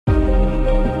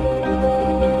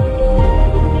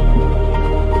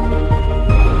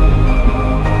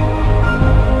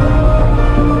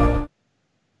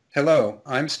Hello,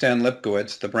 I'm Stan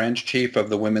Lipkowitz, the branch chief of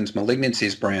the Women's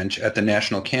Malignancies Branch at the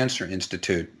National Cancer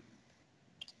Institute.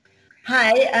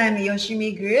 Hi, I'm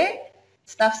Yoshimi Gue,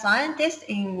 staff scientist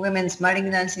in Women's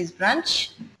Malignancies Branch,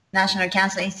 National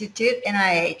Cancer Institute,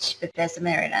 NIH, Bethesda,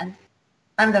 Maryland.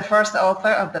 I'm the first author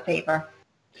of the paper.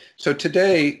 So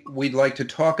today we'd like to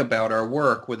talk about our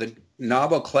work with a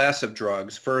novel class of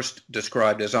drugs, first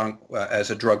described as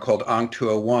a drug called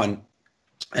ONC201,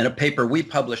 and a paper we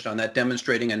published on that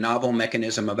demonstrating a novel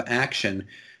mechanism of action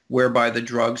whereby the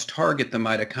drugs target the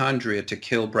mitochondria to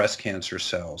kill breast cancer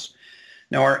cells.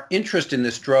 Now, our interest in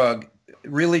this drug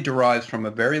really derives from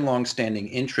a very long-standing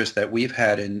interest that we've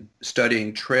had in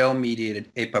studying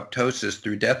trail-mediated apoptosis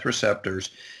through death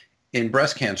receptors in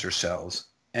breast cancer cells.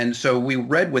 And so we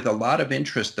read with a lot of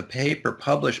interest the paper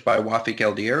published by Wafik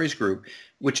Eldieri's group,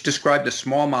 which described a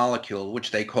small molecule,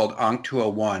 which they called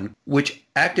ONC201, which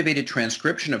activated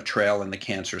transcription of TRAIL in the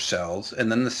cancer cells, and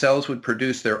then the cells would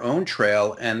produce their own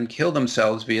TRAIL and kill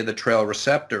themselves via the TRAIL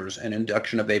receptors and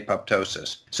induction of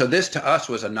apoptosis. So this to us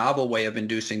was a novel way of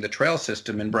inducing the TRAIL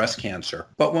system in breast cancer.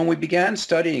 But when we began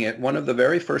studying it, one of the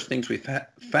very first things we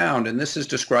found, and this is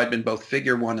described in both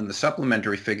Figure 1 and the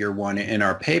supplementary Figure 1 in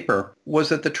our paper, was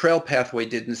that the TRAIL pathway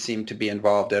didn't seem to be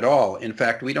involved at all. In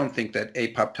fact, we don't think that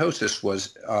apoptosis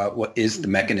what is the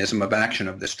mechanism of action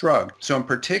of this drug. So in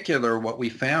particular, what we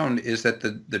found is that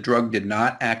the drug did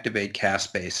not activate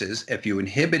caspases. If you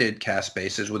inhibited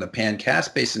caspases with a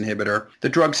pan-caspase inhibitor, the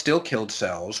drug still killed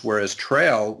cells, whereas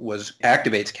TRAIL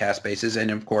activates caspases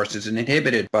and, of course, is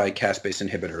inhibited by caspase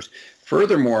inhibitors.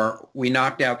 Furthermore, we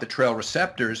knocked out the TRAIL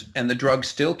receptors, and the drug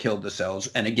still killed the cells.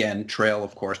 And again, TRAIL,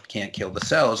 of course, can't kill the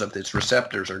cells if its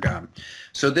receptors are gone.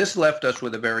 So this left us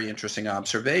with a very interesting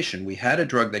observation. We had a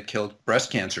drug that killed breast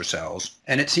cancer cells,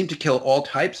 and it seemed to kill all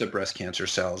types of breast cancer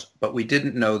cells, but we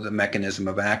didn't know the mechanism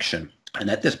of action. And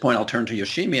at this point, I'll turn to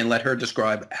Yoshimi and let her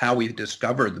describe how we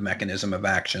discovered the mechanism of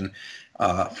action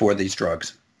for these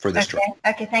drugs, for this drug.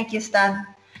 Okay, thank you, Stan.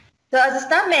 So as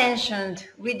Stan mentioned,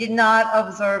 we did not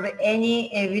observe any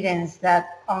evidence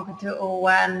that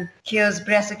ONC201 kills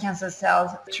breast cancer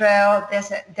cells through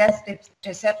death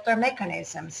receptor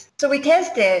mechanisms. So we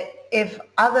tested if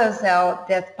other cell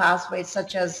death pathways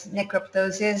such as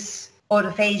necroptosis,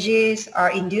 autophagy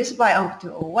are induced by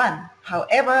ONC201.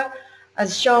 However,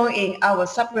 as shown in our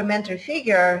supplementary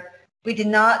figure, we did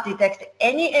not detect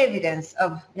any evidence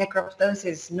of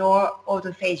necroptosis nor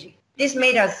autophagy. This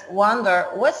made us wonder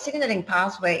what signaling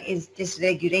pathway is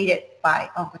dysregulated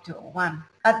by ONC201.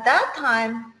 At that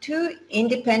time, two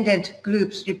independent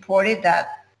groups reported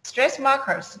that stress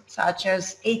markers such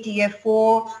as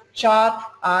ATF4,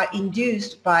 CHOP are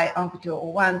induced by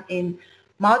ONC201 in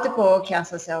multiple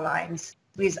cancer cell lines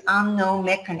with unknown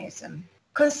mechanism.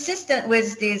 Consistent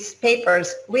with these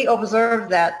papers, we observed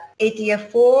that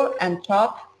ATF4 and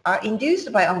CHOP are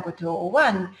induced by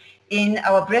ONC201 in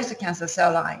our breast cancer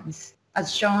cell lines,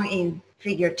 as shown in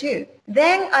Figure 2.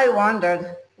 Then I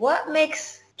wondered, what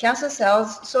makes cancer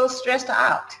cells so stressed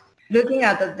out? Looking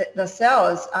at the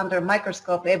cells under a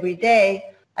microscope every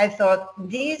day, I thought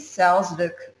these cells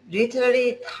look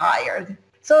literally tired.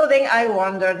 So then I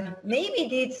wondered, maybe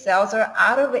these cells are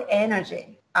out of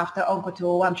energy after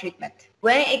ONC201 treatment.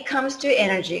 When it comes to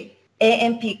energy,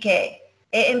 AMPK,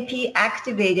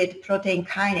 AMP-activated protein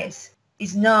kinase,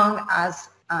 is known as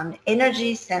an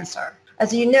energy sensor.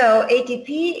 As you know,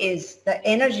 ATP is the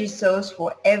energy source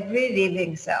for every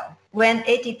living cell. When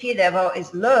ATP level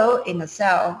is low in a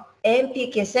cell,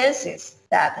 AMPK senses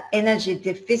that energy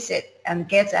deficit and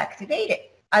gets activated.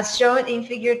 As shown in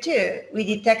Figure 2, we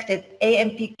detected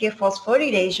AMPK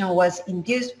phosphorylation was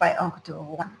induced by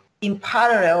ONC201 in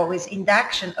parallel with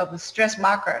induction of stress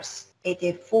markers,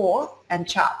 ATF4 and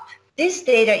CHOP. This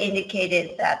data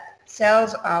indicated that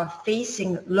cells are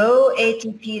facing low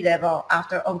ATP level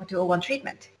after ONC201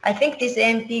 treatment. I think this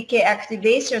AMPK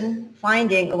activation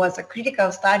finding was a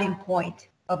critical starting point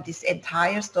of this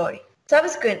entire story.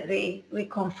 Subsequently, we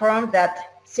confirmed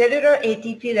that cellular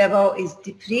ATP level is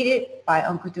depleted by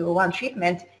ONC201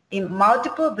 treatment in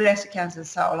multiple breast cancer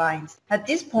cell lines. At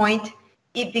this point,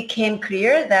 it became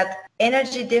clear that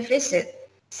energy deficit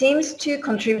seems to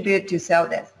contribute to cell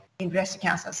death in breast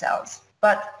cancer cells.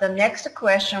 But the next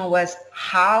question was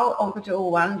how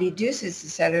ONC201 reduces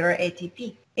cellular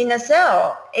ATP. In a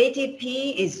cell,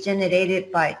 ATP is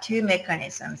generated by two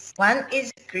mechanisms. One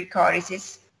is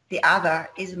glycolysis, the other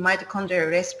is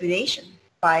mitochondrial respiration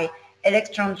by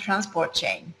electron transport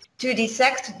chain. To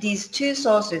dissect these two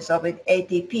sources of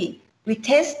ATP, we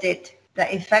tested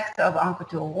the effect of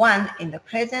ONC201 in the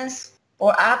presence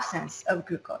or absence of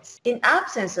glucose. In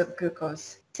absence of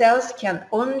glucose, cells can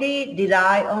only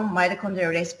rely on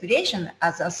mitochondrial respiration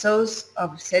as a source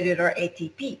of cellular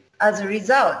ATP. As a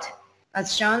result,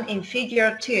 as shown in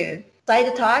figure 2,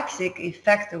 cytotoxic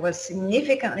effect was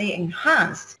significantly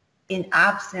enhanced in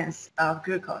absence of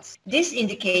glucose. This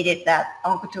indicated that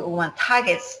ONC201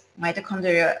 targets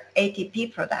mitochondrial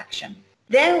ATP production.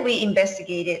 Then we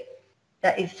investigated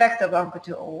the effect of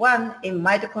ONC201 in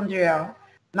mitochondria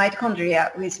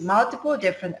with multiple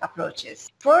different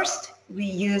approaches. First, we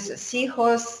used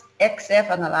Seahorse XF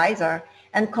analyzer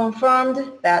and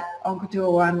confirmed that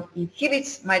ONC201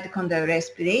 inhibits mitochondrial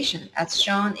respiration as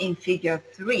shown in figure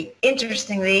 3.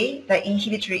 Interestingly, the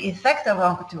inhibitory effect of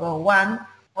ONC201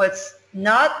 was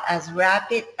not as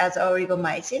rapid as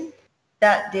oligomycin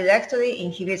that directly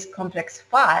inhibits complex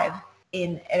 5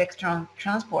 in electron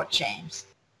transport chains.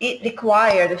 It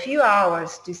required a few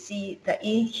hours to see the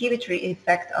inhibitory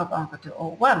effect of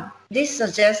ONC201. This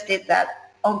suggested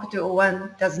that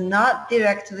ONC201 does not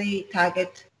directly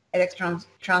target electron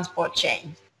transport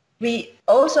chains. We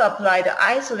also applied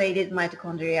isolated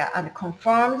mitochondria and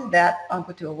confirmed that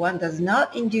ONC201 does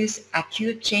not induce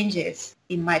acute changes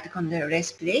in mitochondrial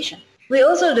respiration. We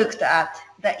also looked at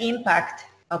the impact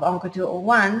of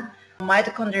ONC201 on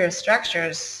mitochondrial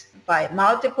structures by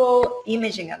multiple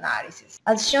imaging analysis.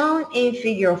 As shown in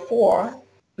figure 4,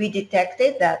 we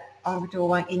detected that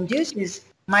ONC201 induces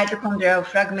mitochondrial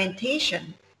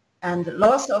fragmentation and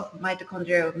loss of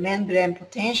mitochondrial membrane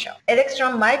potential.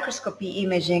 Electron microscopy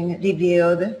imaging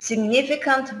revealed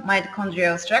significant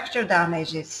mitochondrial structure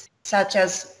damages such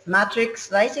as matrix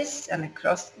lysis and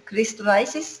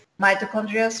crystallysis,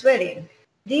 mitochondrial swelling.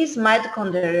 These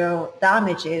mitochondrial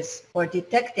damages were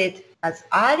detected as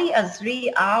early as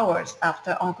 3 hours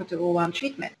after ONC201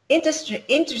 treatment.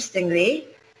 Interestingly,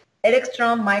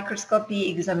 electron microscopy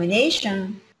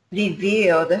examination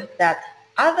revealed that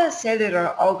other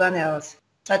cellular organelles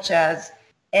such as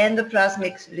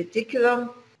endoplasmic reticulum,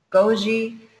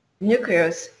 Golgi,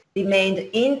 nucleus remained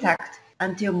intact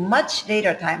until much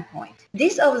later time point.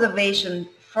 This observation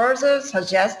further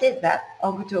suggested that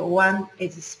ONC201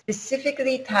 is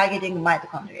specifically targeting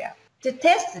mitochondria. To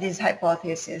test this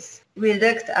hypothesis, we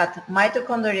looked at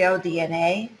mitochondrial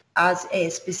DNA as a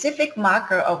specific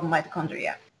marker of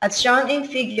mitochondria. As shown in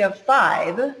figure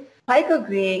 5,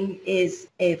 picogreen is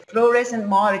a fluorescent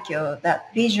molecule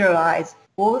that visualizes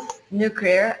both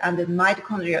nuclear and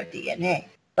mitochondrial DNA.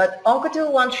 But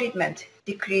ONC201 treatment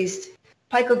decreased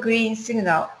picogreen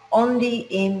signal only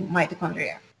in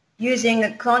mitochondria. Using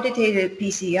a quantitative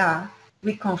PCR,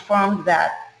 we confirmed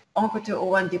that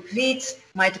ONC201 depletes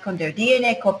mitochondrial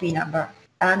DNA copy number,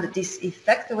 and this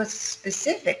effect was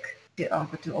specific to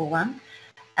ONC201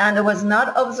 and was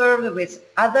not observed with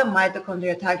other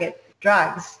mitochondrial target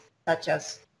drugs such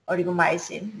as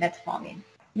oligomycin, metformin.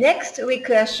 Next, we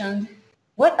questioned,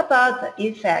 what about the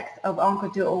effect of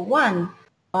ONC201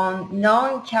 on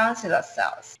non-cancerous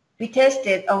cells? We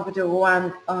tested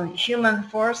ONC201 on human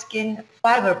foreskin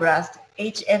fibroblast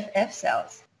HFF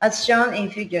cells. As shown in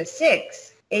figure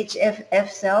 6, HFF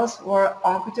cells were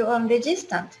ONC201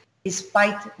 resistant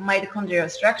despite mitochondrial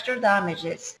structure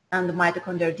damages and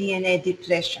mitochondrial DNA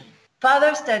depletion.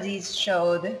 Further studies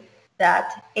showed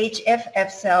that HFF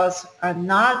cells are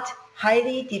not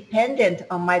highly dependent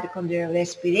on mitochondrial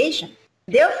respiration.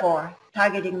 Therefore,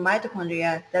 targeting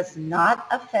mitochondria does not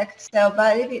affect cell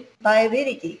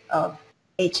viability of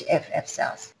HFF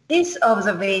cells. This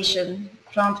observation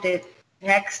prompted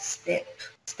next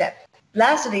step.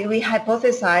 Lastly, we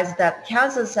hypothesized that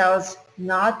cancer cells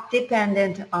not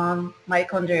dependent on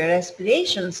mitochondrial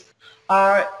respirations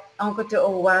are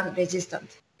ONC201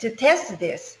 resistant. To test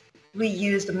this, we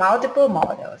used multiple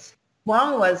models.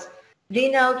 One was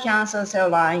renal cancer cell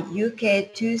line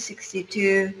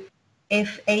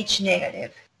UK262FH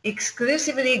negative,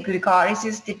 exclusively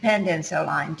glycolysis dependent cell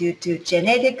line due to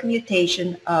genetic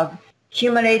mutation of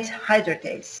humarate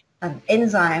hydratase, an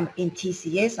enzyme in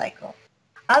TCA cycle.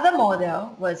 Other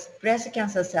model was breast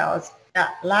cancer cells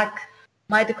that lack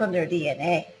mitochondrial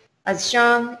DNA. As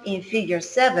shown in figure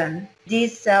 7,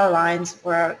 these cell lines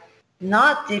were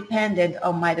not dependent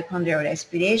on mitochondrial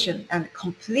respiration and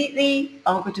completely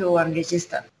ONC201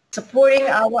 resistant, supporting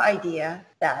our idea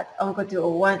that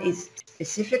ONC201 is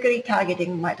specifically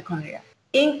targeting mitochondria.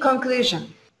 In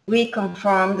conclusion, we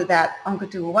confirmed that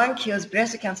ONC201 kills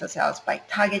breast cancer cells by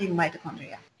targeting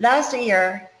mitochondria. Last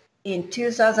year, in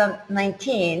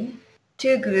 2019,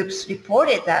 2 groups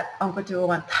reported that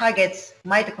ONC201 targets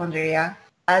mitochondria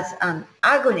as an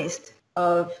agonist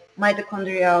of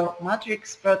mitochondrial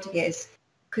matrix protease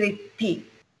CLIP-P.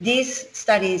 These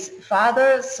studies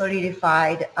further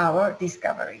solidified our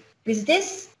discovery. With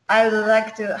this, I would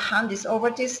like to hand this over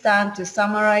to Stan to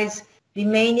summarize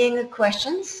remaining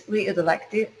questions we would like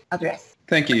to address.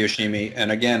 Thank you, Yoshimi.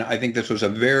 And again, I think this was a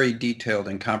very detailed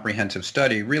and comprehensive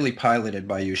study, really piloted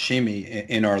by Yoshimi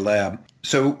in our lab.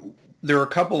 So there are a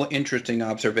couple of interesting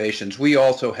observations. We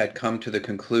also had come to the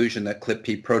conclusion that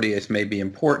ClpP protease may be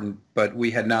important, but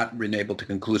we had not been able to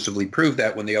conclusively prove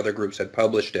that when the other groups had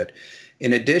published it.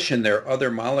 In addition, there are other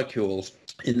molecules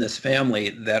in this family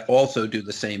that also do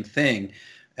the same thing.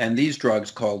 And these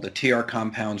drugs, called the TR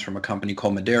compounds from a company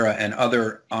called Medera and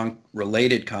other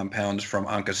related compounds from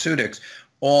Oncoceutics,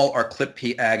 all are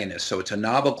ClpP agonists. So it's a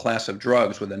novel class of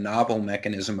drugs with a novel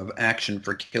mechanism of action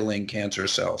for killing cancer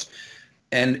cells.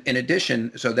 And in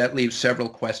addition, so that leaves several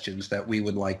questions that we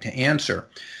would like to answer.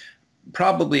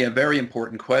 Probably a very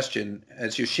important question,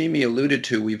 as Yoshimi alluded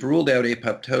to, we've ruled out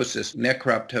apoptosis,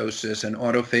 necroptosis, and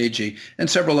autophagy, and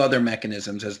several other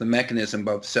mechanisms as the mechanism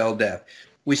of cell death.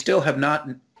 We still have not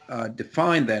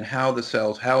defined then how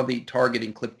the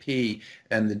targeting ClpP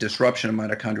and the disruption of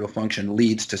mitochondrial function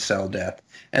leads to cell death.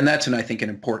 And that's, I think, an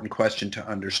important question to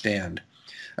understand.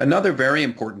 Another very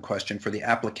important question for the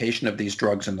application of these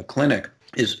drugs in the clinic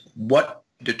is what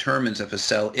determines if a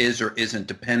cell is or isn't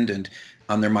dependent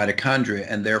on their mitochondria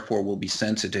and therefore will be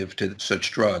sensitive to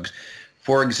such drugs.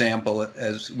 For example,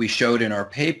 as we showed in our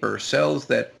paper, cells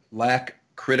that lack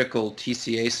critical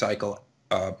TCA cycle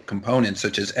components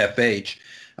such as FH,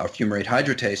 fumarate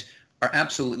hydratase, are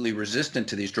absolutely resistant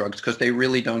to these drugs because they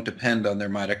really don't depend on their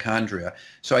mitochondria.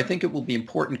 So I think it will be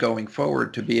important going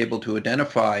forward to be able to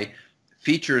identify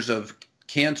features of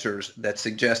cancers that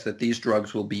suggest that these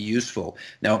drugs will be useful.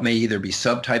 Now, it may either be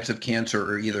subtypes of cancer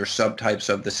or either subtypes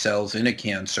of the cells in a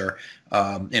cancer,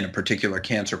 in a particular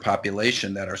cancer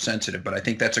population that are sensitive. But I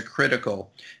think that's a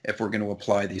critical if we're going to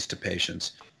apply these to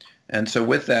patients. And so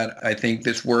with that, I think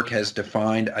this work has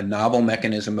defined a novel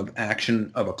mechanism of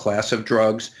action of a class of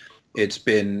drugs. It's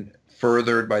been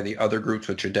furthered by the other groups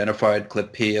which identified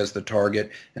ClpP as the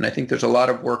target. And I think there's a lot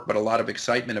of work, but a lot of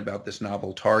excitement about this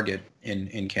novel target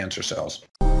in cancer cells.